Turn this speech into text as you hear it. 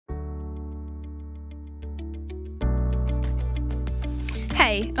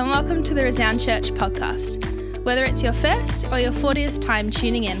Hey, and welcome to the Resound Church podcast. Whether it's your first or your 40th time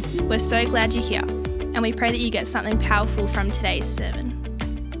tuning in, we're so glad you're here, and we pray that you get something powerful from today's sermon.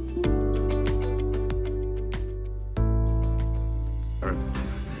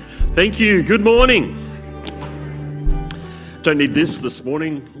 Thank you. Good morning. Don't need this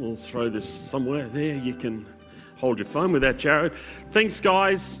morning. We'll throw this somewhere there. You can hold your phone with that, Jared. Thanks,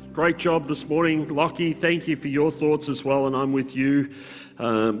 guys. Great job this morning. Lockie, thank you for your thoughts as well, and I'm with you.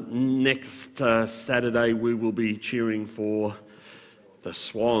 Next Saturday, we will be cheering for the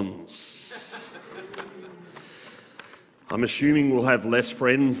Swans. I'm assuming we'll have less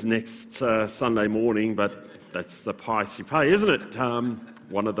friends next Sunday morning, but that's the price you pay, isn't it?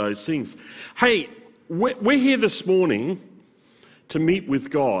 One of those things. Hey, we're here this morning to meet with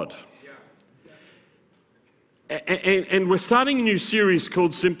God. And we're starting a new series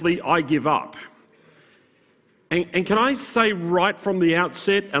called simply, I Give Up. And can I say right from the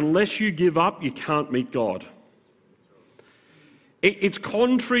outset, unless you give up, you can't meet God. It's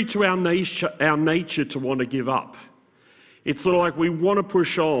contrary to our nature to want to give up. It's sort of like we want to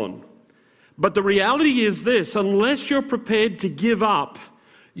push on. But the reality is this, unless you're prepared to give up,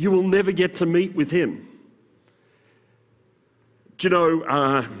 you will never get to meet with Him. Do you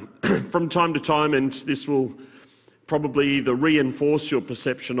know, from time to time, and this will probably either reinforce your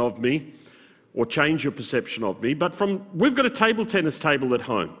perception of me or change your perception of me, but we've got a table tennis table at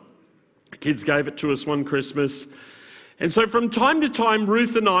home. The kids gave it to us one Christmas. And so from time to time,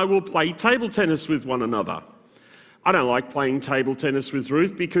 Ruth and I will play table tennis with one another. I don't like playing table tennis with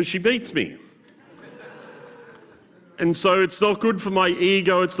Ruth because she beats me. And so it's not good for my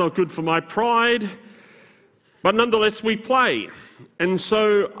ego, it's not good for my pride, but nonetheless we play. And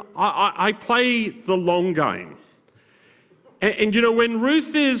so I play the long game. And you know, when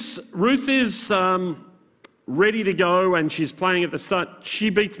Ruth is ready to go and she's playing at the start, she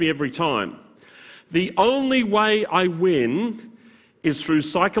beats me every time. The only way I win is through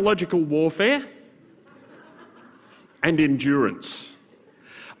psychological warfare and endurance.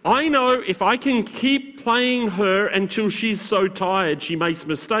 I know if I can keep playing her until she's so tired she makes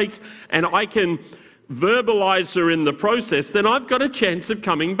mistakes and I can verbalize her in the process, then I've got a chance of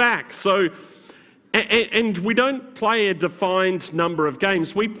coming back. And we don't play a defined number of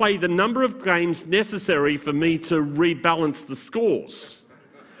games. We play the number of games necessary for me to rebalance the scores.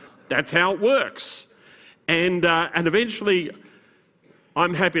 That's how it works. And eventually,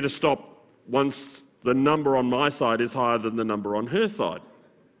 I'm happy to stop once the number on my side is higher than the number on her side.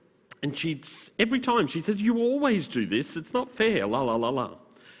 And every time she says, "You always do this. It's not fair, la, la, la, la."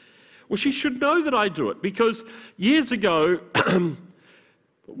 Well, she should know that I do it because years ago,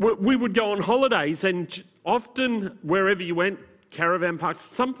 we would go on holidays and often wherever you went, caravan parks,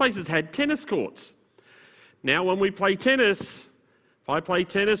 some places had tennis courts. Now when we play tennis, if I play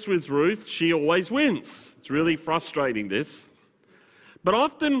tennis with Ruth, she always wins. It's really frustrating, this. But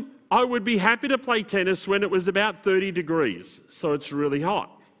often I would be happy to play tennis when it was about 30 degrees, so it's really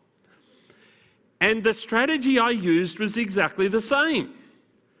hot. And the strategy I used was exactly the same.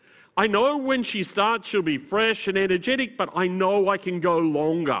 I know when she starts, she'll be fresh and energetic, but I know I can go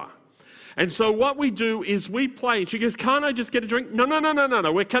longer. And so what we do is we play. And she goes, "Can't I just get a drink?" No,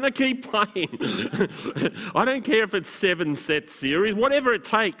 we're going to keep playing. I don't care if it's 7-set series, whatever it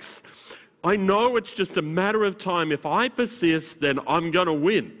takes. I know it's just a matter of time. If I persist, then I'm going to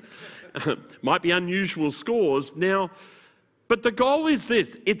win. Might be unusual scores. Now, but the goal is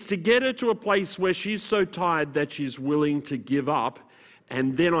this. It's to get her to a place where she's so tired that she's willing to give up.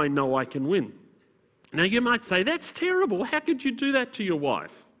 And then I know I can win. Now you might say, "That's terrible. How could you do that to your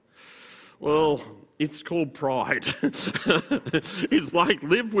wife?" Well, it's called pride. It's like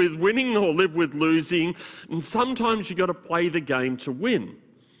live with winning or live with losing. And sometimes you've got to play the game to win.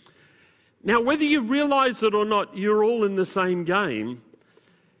 Now, whether you realize it or not, you're all in the same game.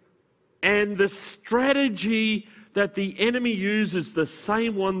 And the strategy that the enemy uses is the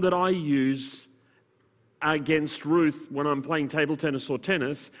same one that I use against Ruth when I'm playing table tennis or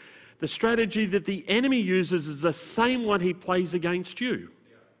tennis. The strategy that the enemy uses is the same one he plays against you.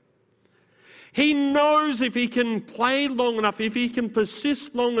 He knows if he can play long enough, if he can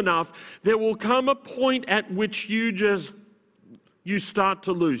persist long enough, there will come a point at which you start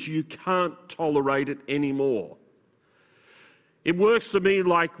to lose. You can't tolerate it anymore. It works for me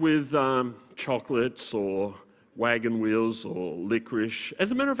like with chocolates or wagon wheels or licorice.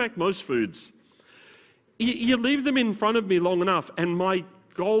 As a matter of fact, most foods. You leave them in front of me long enough, and my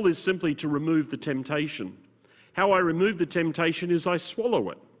goal is simply to remove the temptation. How I remove the temptation is I swallow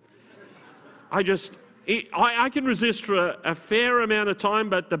it. I can resist for a fair amount of time,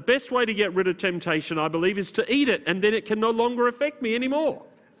 but the best way to get rid of temptation, I believe, is to eat it, and then it can no longer affect me anymore.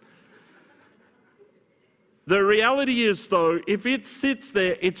 The reality is, though, if it sits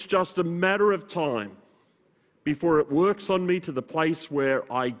there, it's just a matter of time before it works on me to the place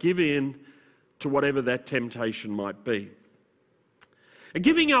where I give in to whatever that temptation might be. And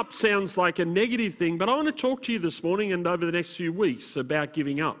giving up sounds like a negative thing, but I want to talk to you this morning and over the next few weeks about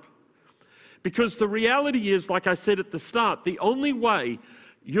giving up. Because the reality is, like I said at the start, the only way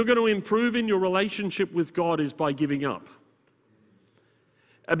you're going to improve in your relationship with God is by giving up.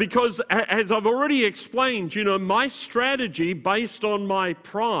 Because as I've already explained, my strategy based on my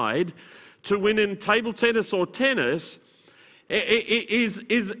pride to win in table tennis or tennis it's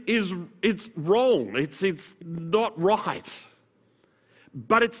wrong. It's not right.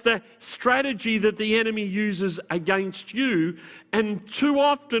 But it's the strategy that the enemy uses against you. And too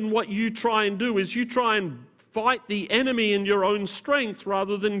often what you try and do is you try and fight the enemy in your own strength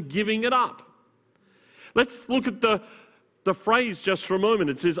rather than giving it up. Let's look at the phrase just for a moment.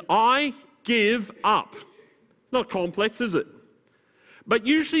 It says, I give up. It's not complex, is it? But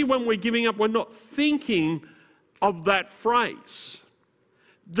usually when we're giving up, we're not thinking of that phrase.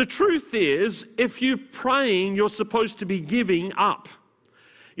 The truth is, if you're praying, you're supposed to be giving up.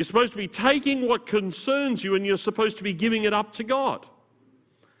 You're supposed to be taking what concerns you and you're supposed to be giving it up to God.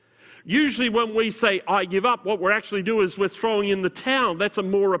 Usually when we say, I give up, what we're actually doing is we're throwing in the towel. That's a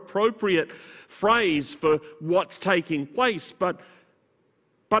more appropriate phrase for what's taking place. But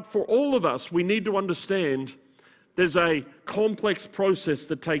for all of us, we need to understand there's a complex process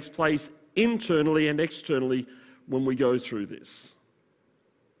that takes place internally and externally when we go through this.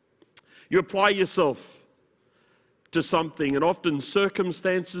 You apply yourself to something, and often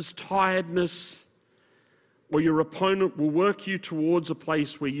circumstances, tiredness, or your opponent will work you towards a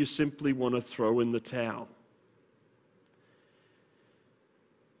place where you simply want to throw in the towel.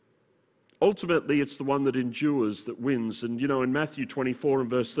 Ultimately, it's the one that endures that wins. And in Matthew 24 and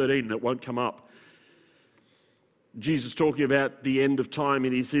verse 13, and it won't come up, Jesus talking about the end of time,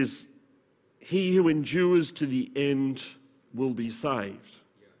 and he says, he who endures to the end will be saved.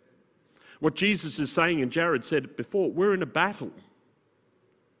 What Jesus is saying, and Jared said it before, we're in a battle.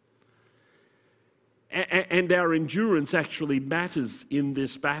 And our endurance actually matters in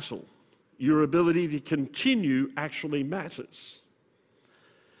this battle. Your ability to continue actually matters.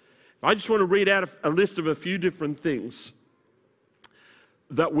 I just want to read out a list of a few different things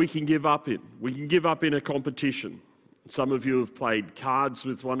that we can give up in. We can give up in a competition. Some of you have played cards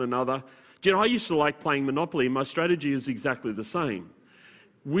with one another. I used to like playing Monopoly. My strategy is exactly the same.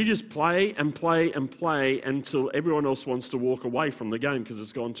 We just play and play and play until everyone else wants to walk away from the game because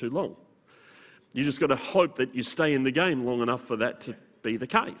it's gone too long. You just got to hope that you stay in the game long enough for that to be the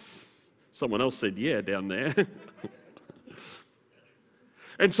case. Someone else said, yeah, down there.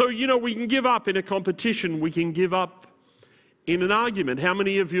 And so, we can give up in a competition. We can give up in an argument. How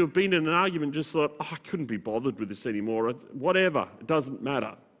many of you have been in an argument and just thought, I couldn't be bothered with this anymore. Whatever, it doesn't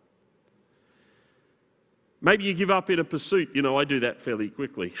matter. Maybe you give up in a pursuit. I do that fairly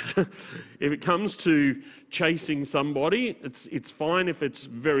quickly. If it comes to chasing somebody, it's fine if it's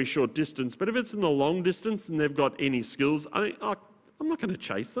very short distance. But if it's in the long distance and they've got any skills, I think, I'm not going to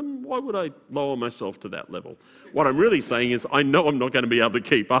chase them. Why would I lower myself to that level? What I'm really saying is I know I'm not going to be able to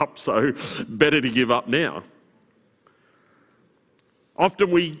keep up, so better to give up now. Often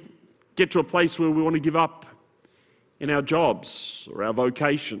we get to a place where we want to give up in our jobs or our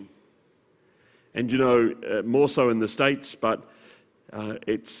vocation. And more so in the States, but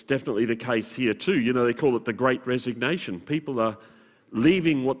it's definitely the case here too. They call it the Great Resignation. People are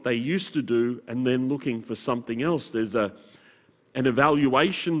leaving what they used to do and then looking for something else. There's an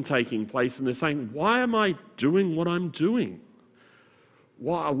evaluation taking place and they're saying, why am I doing what I'm doing?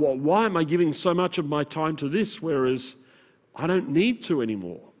 Why am I giving so much of my time to this, whereas I don't need to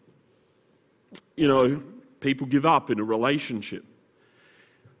anymore? People give up in a relationship.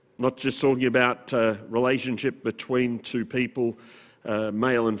 Not just talking about a relationship between two people,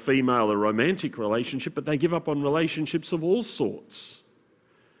 male and female, a romantic relationship, but they give up on relationships of all sorts.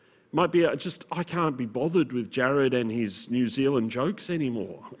 Might be I can't be bothered with Jared and his New Zealand jokes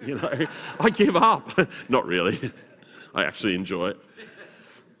anymore. I give up. Not really. I actually enjoy it.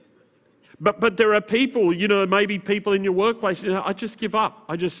 But there are people, maybe people in your workplace, I just give up.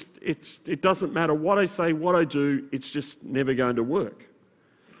 It doesn't matter what I say, what I do, it's just never going to work.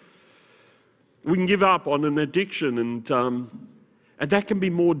 We can give up on an addiction, and that can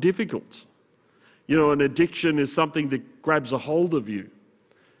be more difficult. An addiction is something that grabs a hold of you,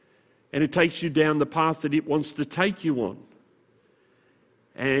 and it takes you down the path that it wants to take you on.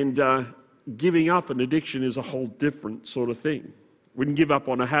 And giving up an addiction is a whole different sort of thing. We can give up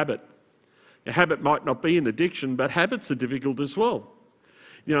on a habit. A habit might not be an addiction, but habits are difficult as well.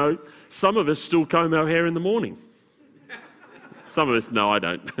 You know, some of us still comb our hair in the morning. Some of us, no, I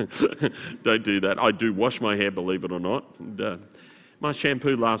don't. Don't do that. I do wash my hair, believe it or not. And, my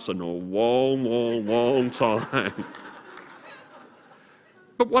shampoo lasts a long time.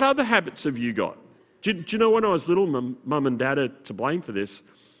 But what other habits have you got? Do you know when I was little, Mum and Dad are to blame for this,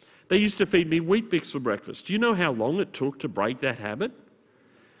 they used to feed me Weet-Bix for breakfast. Do you know how long it took to break that habit?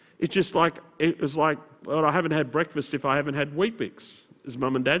 It was like, well, I haven't had breakfast if I haven't had Weet-Bix. It's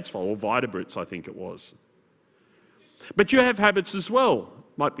Mum and Dad's fault, or Vitabrits, I think it was. But you have habits as well.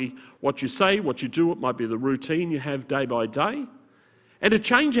 It might be what you say, what you do. It might be the routine you have day by day. And to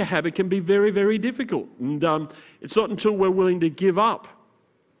change a habit can be very, very difficult. And it's not until we're willing to give up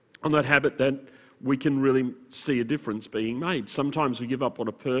on that habit that we can really see a difference being made. Sometimes we give up on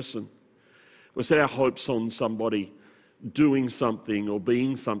a person. We set our hopes on somebody doing something or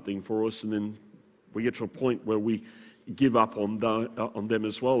being something for us, and then we get to a point where we give up on them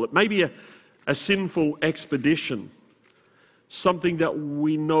as well. It may be a sinful expedition, something that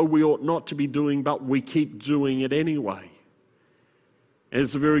we know we ought not to be doing, but we keep doing it anyway. And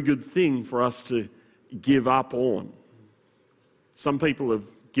it's a very good thing for us to give up on. Some people have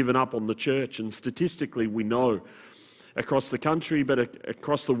given up on the church, and statistically we know across the country, but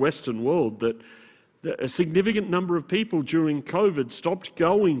across the Western world, that a significant number of people during COVID stopped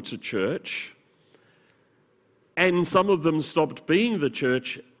going to church, and some of them stopped being the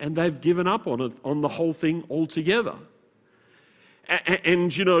church, and they've given up on it, on the whole thing altogether.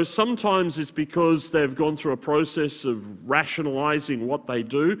 And you know, sometimes it's because they've gone through a process of rationalising what they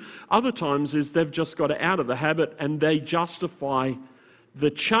do. Other times is they've just got out of the habit and they justify the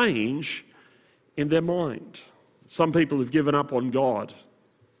change in their mind. Some people have given up on God.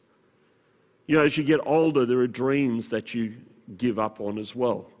 You know, as you get older, there are dreams that you give up on as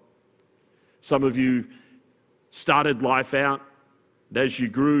well. Some of you started life out, and as you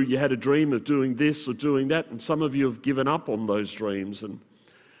grew, you had a dream of doing this or doing that, and some of you have given up on those dreams. And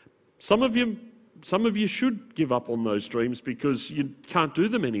some of you should give up on those dreams because you can't do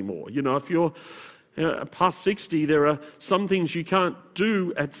them anymore. You know, if you're past 60, there are some things you can't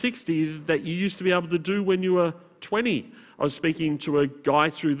do at 60 that you used to be able to do when you were 20. I was speaking to a guy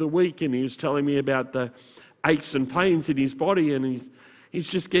through the week, and he was telling me about the aches and pains in his body, and he's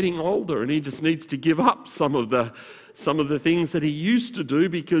just getting older, and he just needs to give up some of the things that he used to do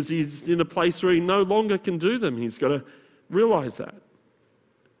because he's in a place where he no longer can do them. He's got to realise that.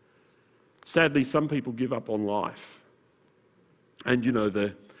 Sadly, some people give up on life. And you know,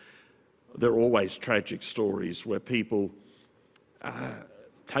 there are always tragic stories where people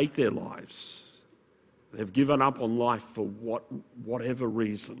take their lives. They've given up on life for whatever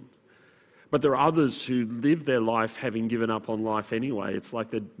reason. But there are others who live their life having given up on life anyway. It's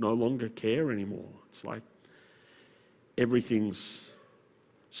like they no longer care anymore. It's like everything's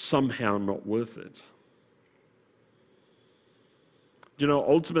somehow not worth it. You know,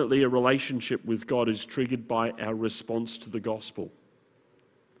 ultimately a relationship with God is triggered by our response to the gospel.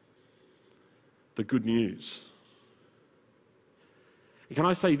 The good news. And can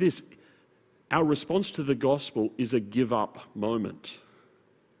I say this? Our response to the gospel is a give-up moment.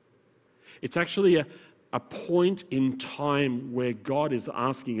 It's actually a point in time where God is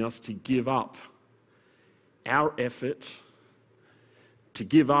asking us to give up our effort, to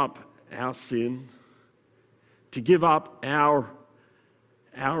give up our sin, to give up our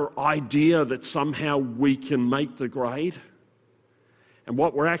idea that somehow we can make the grade. And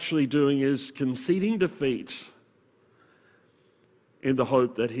what we're actually doing is conceding defeat in the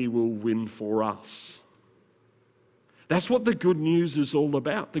hope that he will win for us. That's what the good news is all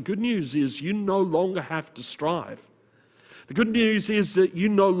about. The good news is you no longer have to strive. The good news is that you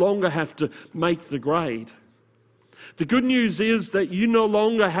no longer have to make the grade. The good news is that you no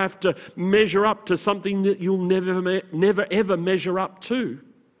longer have to measure up to something that you'll never ever measure up to.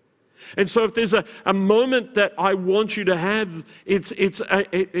 And so if there's a moment that I want you to have, it's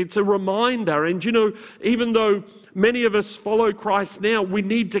a reminder. And you know, even though many of us follow Christ now, we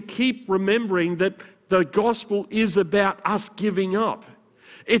need to keep remembering that the gospel is about us giving up.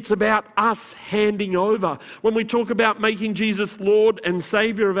 It's about us handing over. When we talk about making Jesus Lord and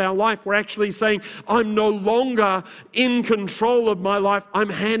Savior of our life, we're actually saying, I'm no longer in control of my life. I'm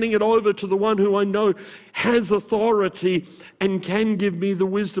handing it over to the one who I know has authority and can give me the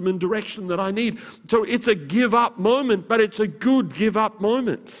wisdom and direction that I need. So it's a give up moment, but it's a good give up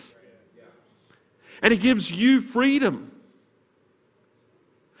moment. And it gives you freedom.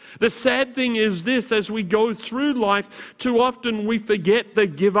 The sad thing is this: as we go through life, too often we forget the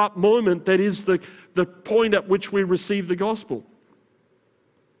give up moment that is the point at which we receive the gospel.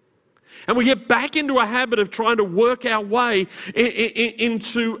 And we get back into a habit of trying to work our way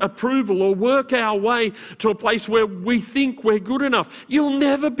into approval, or work our way to a place where we think we're good enough. You'll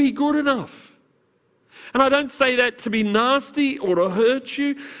never be good enough. And I don't say that to be nasty or to hurt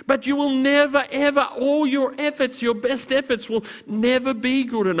you, but you will never, ever, all your efforts, your best efforts will never be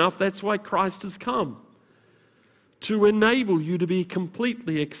good enough. That's why Christ has come, to enable you to be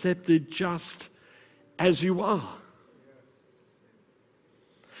completely accepted just as you are.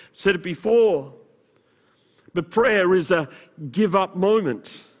 I've said it before, but prayer is a give-up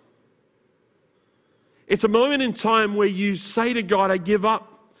moment. It's a moment in time where you say to God, I give up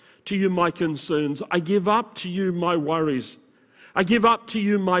to you my concerns. I give up to you my worries. I give up to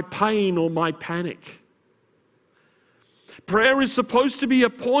you my pain or my panic. Prayer is supposed to be a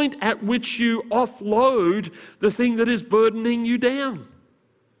point at which you offload the thing that is burdening you down.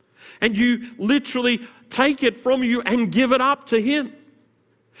 And you literally take it from you and give it up to Him.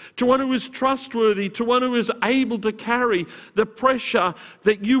 To one who is trustworthy, to one who is able to carry the pressure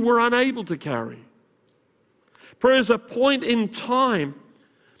that you were unable to carry. Prayer is a point in time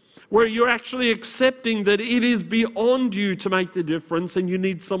where you're actually accepting that it is beyond you to make the difference and you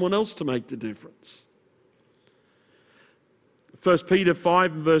need someone else to make the difference. 1 Peter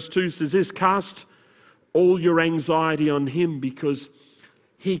 5 verse 2 says this: cast all your anxiety on Him because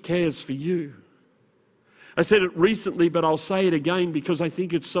He cares for you. I said it recently, but I'll say it again because I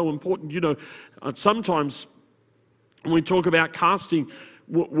think it's so important. You know, sometimes when we talk about casting,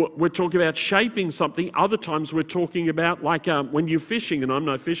 we're talking about shaping something. Other times we're talking about like when you're fishing, and I'm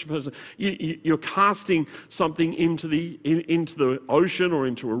no fishing person, you're casting something into the ocean or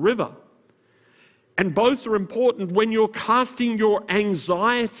into a river. And both are important. When you're casting your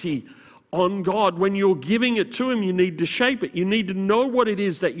anxiety on God, when you're giving it to Him, you need to shape it. You need to know what it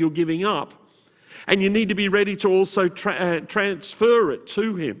is that you're giving up. And you need to be ready to also transfer it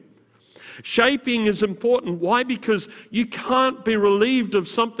to Him. Shaping is important. Why? Because you can't be relieved of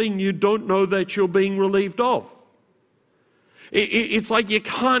something you don't know that you're being relieved of. It's like you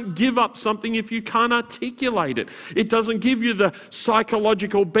can't give up something if you can't articulate it. It doesn't give you the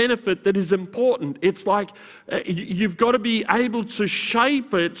psychological benefit that is important. It's like you've got to be able to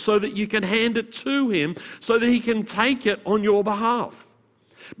shape it so that you can hand it to Him so that He can take it on your behalf.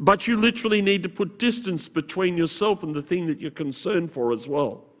 But you literally need to put distance between yourself and the thing that you're concerned for as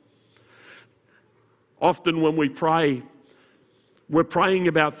well. Often when we pray, we're praying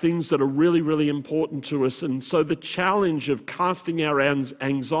about things that are really, really important to us. And so the challenge of casting our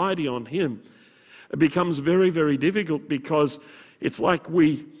anxiety on Him becomes very, very difficult, because it's like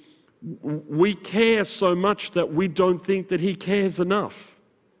we care so much that we don't think that He cares enough.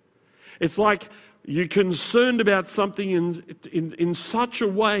 It's like you're concerned about something in such a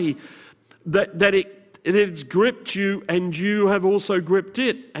way that it's gripped you and you have also gripped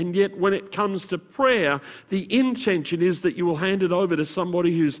it. And yet when it comes to prayer, the intention is that you will hand it over to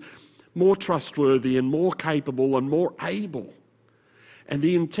somebody who's more trustworthy and more capable and more able. And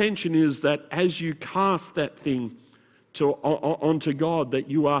the intention is that as you cast that thing onto God, that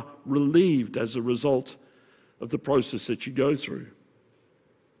you are relieved as a result of the process that you go through.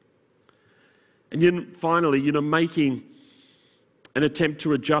 And then finally, making an attempt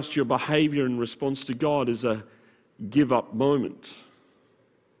to adjust your behavior in response to God is a give-up moment.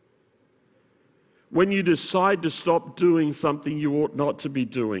 When you decide to stop doing something you ought not to be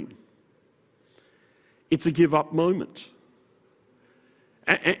doing, it's a give-up moment.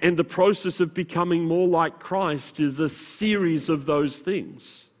 And the process of becoming more like Christ is a series of those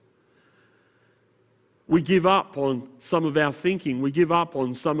things. We give up on some of our thinking. We give up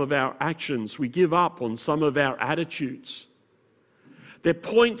on some of our actions. We give up on some of our attitudes. There are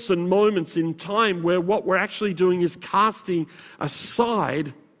points and moments in time where what we're actually doing is casting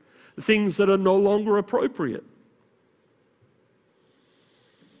aside things that are no longer appropriate.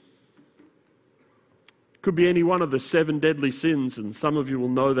 Could be any one of the 7 deadly sins, and some of you will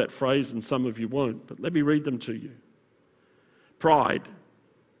know that phrase and some of you won't, but let me read them to you. Pride,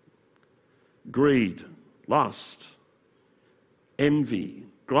 greed, lust, envy,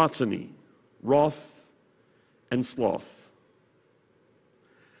 gluttony, wrath, and sloth.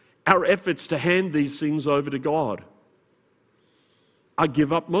 Our efforts to hand these things over to God are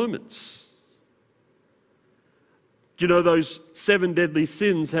give-up moments. Do you know those 7 deadly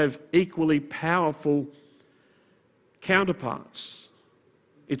sins have equally powerful counterparts?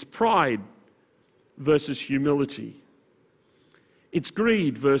 It's pride versus humility. It's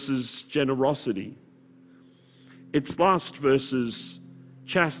greed versus generosity. It's lust versus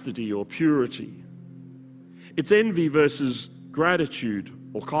chastity or purity. It's envy versus gratitude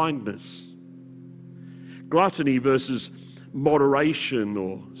or kindness. Gluttony versus moderation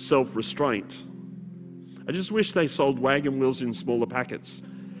or self-restraint. I just wish they sold wagon wheels in smaller packets.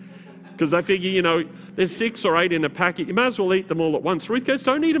 Because I figure, there's 6 or 8 in a packet. You might as well eat them all at once. Ruth goes,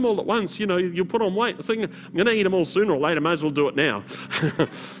 don't eat them all at once. You'll put on weight. I was thinking, I'm going to eat them all sooner or later. Might as well do it now.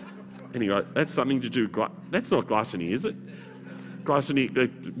 Anyway, that's something to do. That's not gluttony, is it? Gluttony, the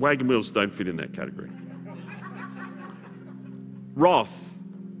wagon wheels don't fit in that category. Wrath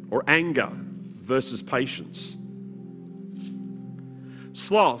or anger versus patience.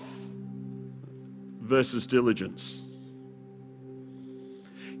 Sloth versus diligence.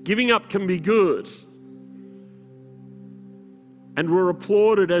 Giving up can be good, and we're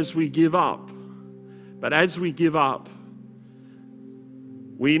applauded as we give up. But as we give up,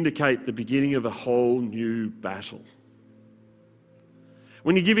 we indicate the beginning of a whole new battle.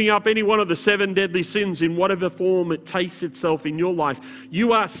 When you're giving up any one of the 7 deadly sins in whatever form it takes itself in your life,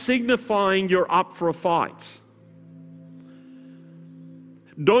 you are signifying you're up for a fight.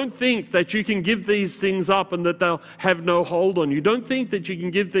 Don't think that you can give these things up and that they'll have no hold on you. Don't think that you can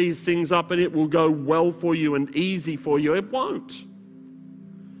give these things up and it will go well for you and easy for you. It won't.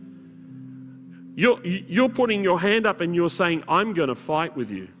 You're putting your hand up and you're saying, I'm going to fight with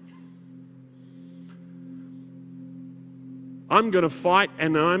you. I'm going to fight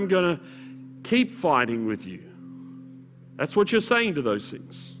and I'm going to keep fighting with you. That's what you're saying to those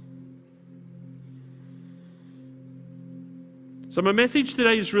things. So my message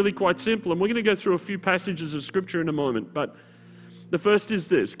today is really quite simple, and we're going to go through a few passages of Scripture in a moment. But the first is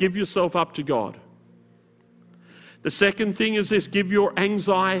this: give yourself up to God. The second thing is this: give your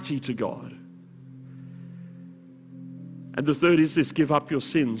anxiety to God. And the third is this: give up your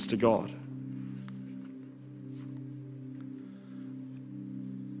sins to God.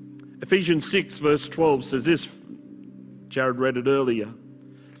 Ephesians 6 verse 12 says this. Jared read it earlier.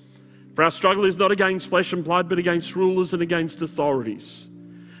 For our struggle is not against flesh and blood, but against rulers and against authorities,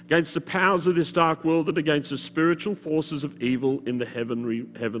 against the powers of this dark world and against the spiritual forces of evil in the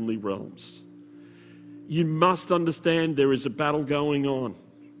heavenly realms. You must understand there is a battle going on.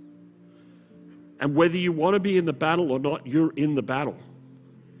 And whether you want to be in the battle or not, you're in the battle.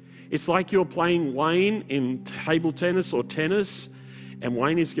 It's like you're playing Wayne in table tennis or tennis, and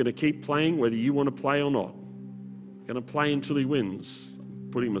Wayne is going to keep playing whether you want to play or not. Going to play until he wins.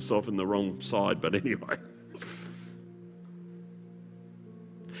 Putting myself in the wrong side, but anyway.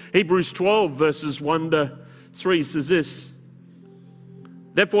 Hebrews 12 verses 1 to 3 says this: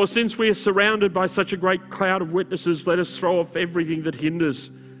 Therefore, since we are surrounded by such a great cloud of witnesses, let us throw off everything that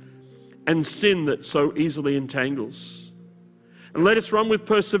hinders and sin that so easily entangles. And let us run with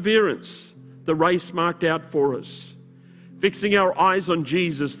perseverance the race marked out for us, fixing our eyes on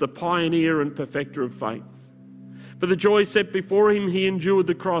Jesus, the pioneer and perfecter of faith. For the joy set before him, he endured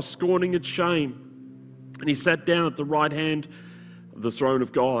the cross, scorning its shame, and he sat down at the right hand of the throne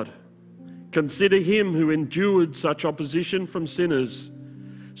of God. Consider him who endured such opposition from sinners,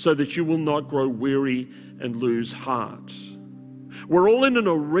 so that you will not grow weary and lose heart. We're all in an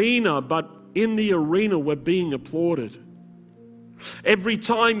arena, but in the arena we're being applauded. Every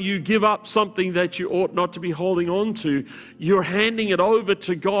time you give up something that you ought not to be holding on to, you're handing it over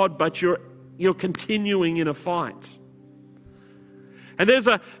to God, but you're continuing in a fight. And there's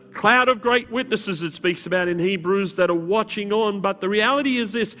a cloud of great witnesses it speaks about in Hebrews that are watching on, but the reality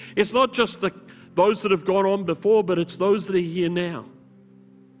is this: it's not just those that have gone on before, but it's those that are here now.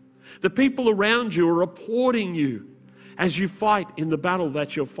 The people around you are applauding you as you fight in the battle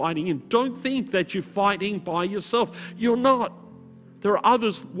that you're fighting in. Don't think that you're fighting by yourself. You're not. There are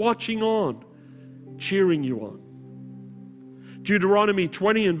others watching on, cheering you on. Deuteronomy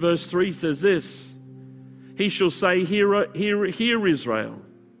 20 and verse 3 says this: He shall say, Hear Israel,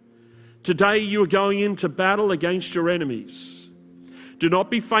 today you are going into battle against your enemies. Do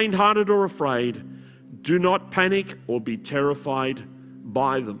not be faint-hearted or afraid. Do not panic or be terrified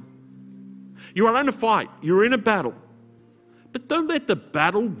by them. You are in a fight. You're in a battle. But don't let the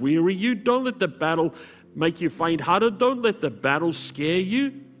battle weary you. Don't let the battle make you faint-hearted. Don't let the battle scare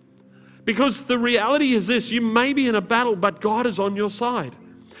you. Because the reality is this: you may be in a battle, but God is on your side.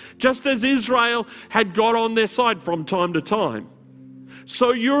 Just as Israel had God on their side from time to time,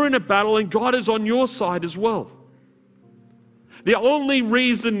 so you're in a battle and God is on your side as well. The only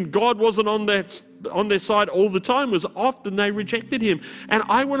reason God wasn't on their side all the time was often they rejected him. And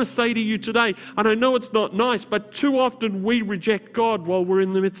I want to say to you today, and I know it's not nice, but too often we reject God while we're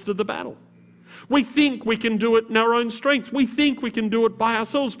in the midst of the battle. We think we can do it in our own strength. We think we can do it by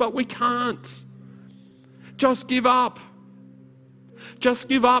ourselves, but we can't. Just give up. Just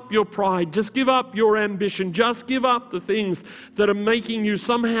give up your pride. Just give up your ambition. Just give up the things that are making you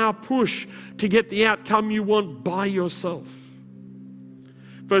somehow push to get the outcome you want by yourself.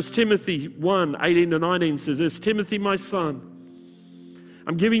 1 Timothy 1:18-19 says this, Timothy, my son,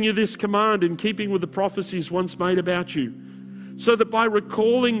 I'm giving you this command in keeping with the prophecies once made about you, so that by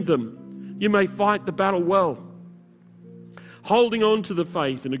recalling them, you may fight the battle well, holding on to the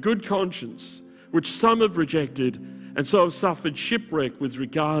faith and a good conscience, which some have rejected and so have suffered shipwreck with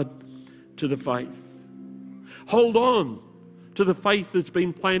regard to the faith. Hold on to the faith that's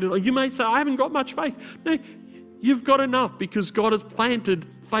been planted. You may say, I haven't got much faith. No, you've got enough because God has planted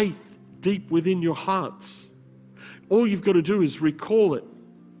faith deep within your hearts. All you've got to do is recall it.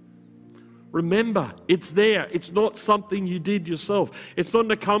 Remember, it's there. It's not something you did yourself. It's not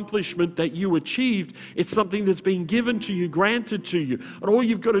an accomplishment that you achieved. It's something that's been given to you, granted to you. And all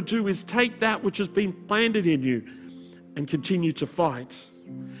you've got to do is take that which has been planted in you and continue to fight.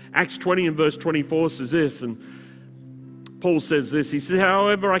 Acts 20 and verse 24 says this, and Paul says this. He says,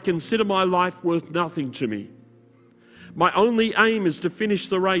 however, I consider my life worth nothing to me. My only aim is to finish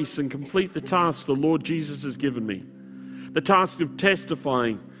the race and complete the task the Lord Jesus has given me. The task of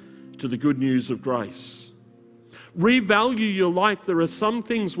testifying to the good news of grace. Revalue your life. There are some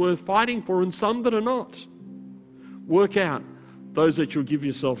things worth fighting for and some that are not. Work out those that you'll give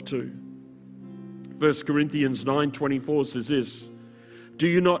yourself to. 1 Corinthians 9:24 says this, do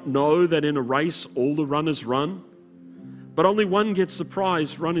you not know that in a race all the runners run, but only one gets the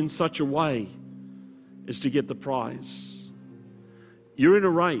prize? Run in such a way as to get the prize. You're in a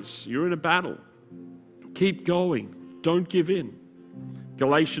race, you're in a battle. Keep going, don't give in.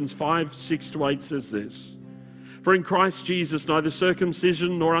 Galatians 5:6-8 says this, for in Christ Jesus neither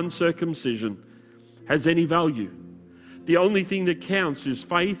circumcision nor uncircumcision has any value. The only thing that counts is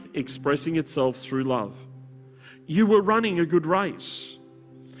faith expressing itself through love. You were running a good race.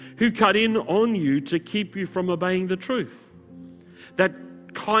 Who cut in on you to keep you from obeying the truth? That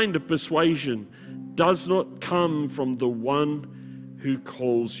kind of persuasion does not come from the one who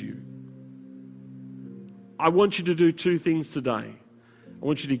calls you. I want you to do two things today. I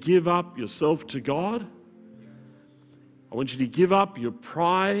want you to give up yourself to God. I want you to give up your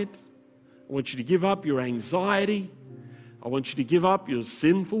pride. I want you to give up your anxiety. I want you to give up your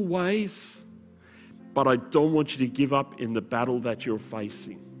sinful ways. But I don't want you to give up in the battle that you're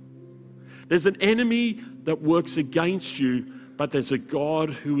facing. There's an enemy that works against you, but there's a God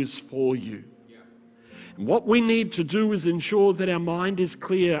who is for you. And what we need to do is ensure that our mind is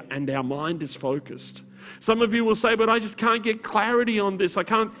clear and our mind is focused. Some of you will say, but I just can't get clarity on this. I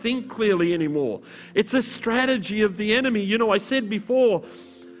can't think clearly anymore. It's a strategy of the enemy. You know, I said before,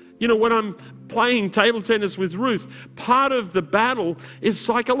 when I'm playing table tennis with Ruth, part of the battle is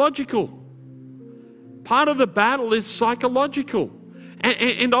psychological. Part of the battle is psychological.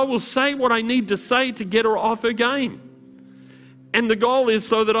 And I will say what I need to say to get her off her game. And the goal is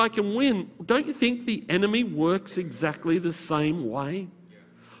so that I can win. Don't you think the enemy works exactly the same way?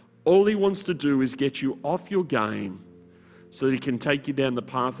 All he wants to do is get you off your game so that he can take you down the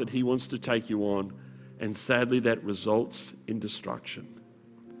path that he wants to take you on. And sadly, that results in destruction.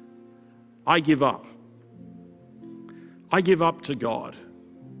 I give up. I give up to God.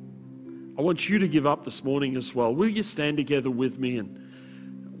 I want you to give up this morning as well. Will you stand together with me and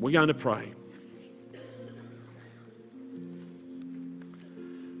we're going to pray.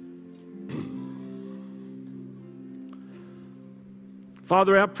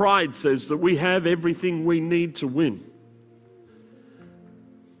 Father, our pride says that we have everything we need to win.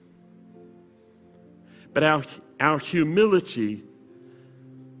 But our humility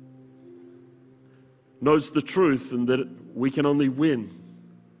knows the truth and that we can only win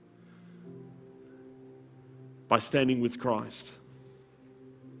by standing with Christ.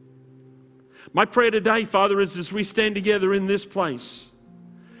 My prayer today, Father, is as we stand together in this place,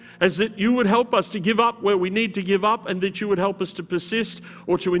 as that you would help us to give up where we need to give up, and that you would help us to persist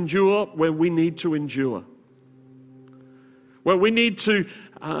or to endure where we need to endure. Where we need to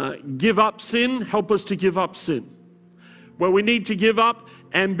give up sin, help us to give up sin. Where we need to give up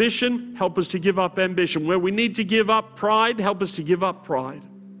ambition, help us to give up ambition. Where we need to give up pride, help us to give up pride.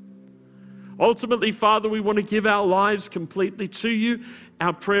 Ultimately, Father, we want to give our lives completely to you.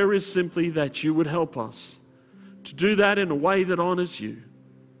 Our prayer is simply that you would help us to do that in a way that honors you.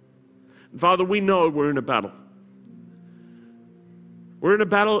 Father, we know we're in a battle. We're in a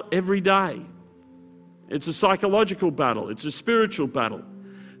battle every day. It's a psychological battle. It's a spiritual battle.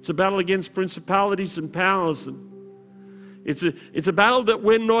 It's a battle against principalities and powers. And it's a battle that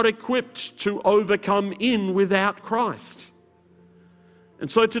we're not equipped to overcome in without Christ.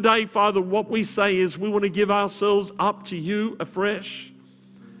 And so today, Father, what we say is we want to give ourselves up to you afresh.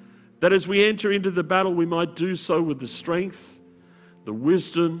 That as we enter into the battle, we might do so with the strength, the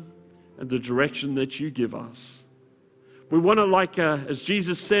wisdom, and the direction that you give us. We want to, as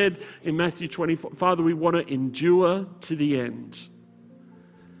Jesus said in Matthew 24, Father, we want to endure to the end.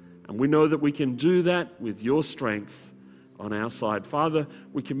 And we know that we can do that with your strength on our side. Father,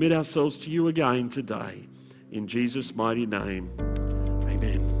 we commit ourselves to you again today. In Jesus' mighty name,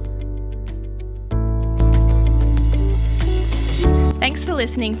 amen. Thanks for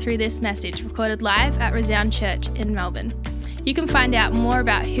listening through this message recorded live at Resound Church in Melbourne. You can find out more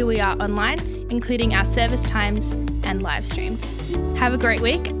about who we are online, including our service times and live streams. Have a great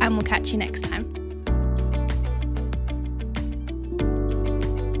week, and we'll catch you next time.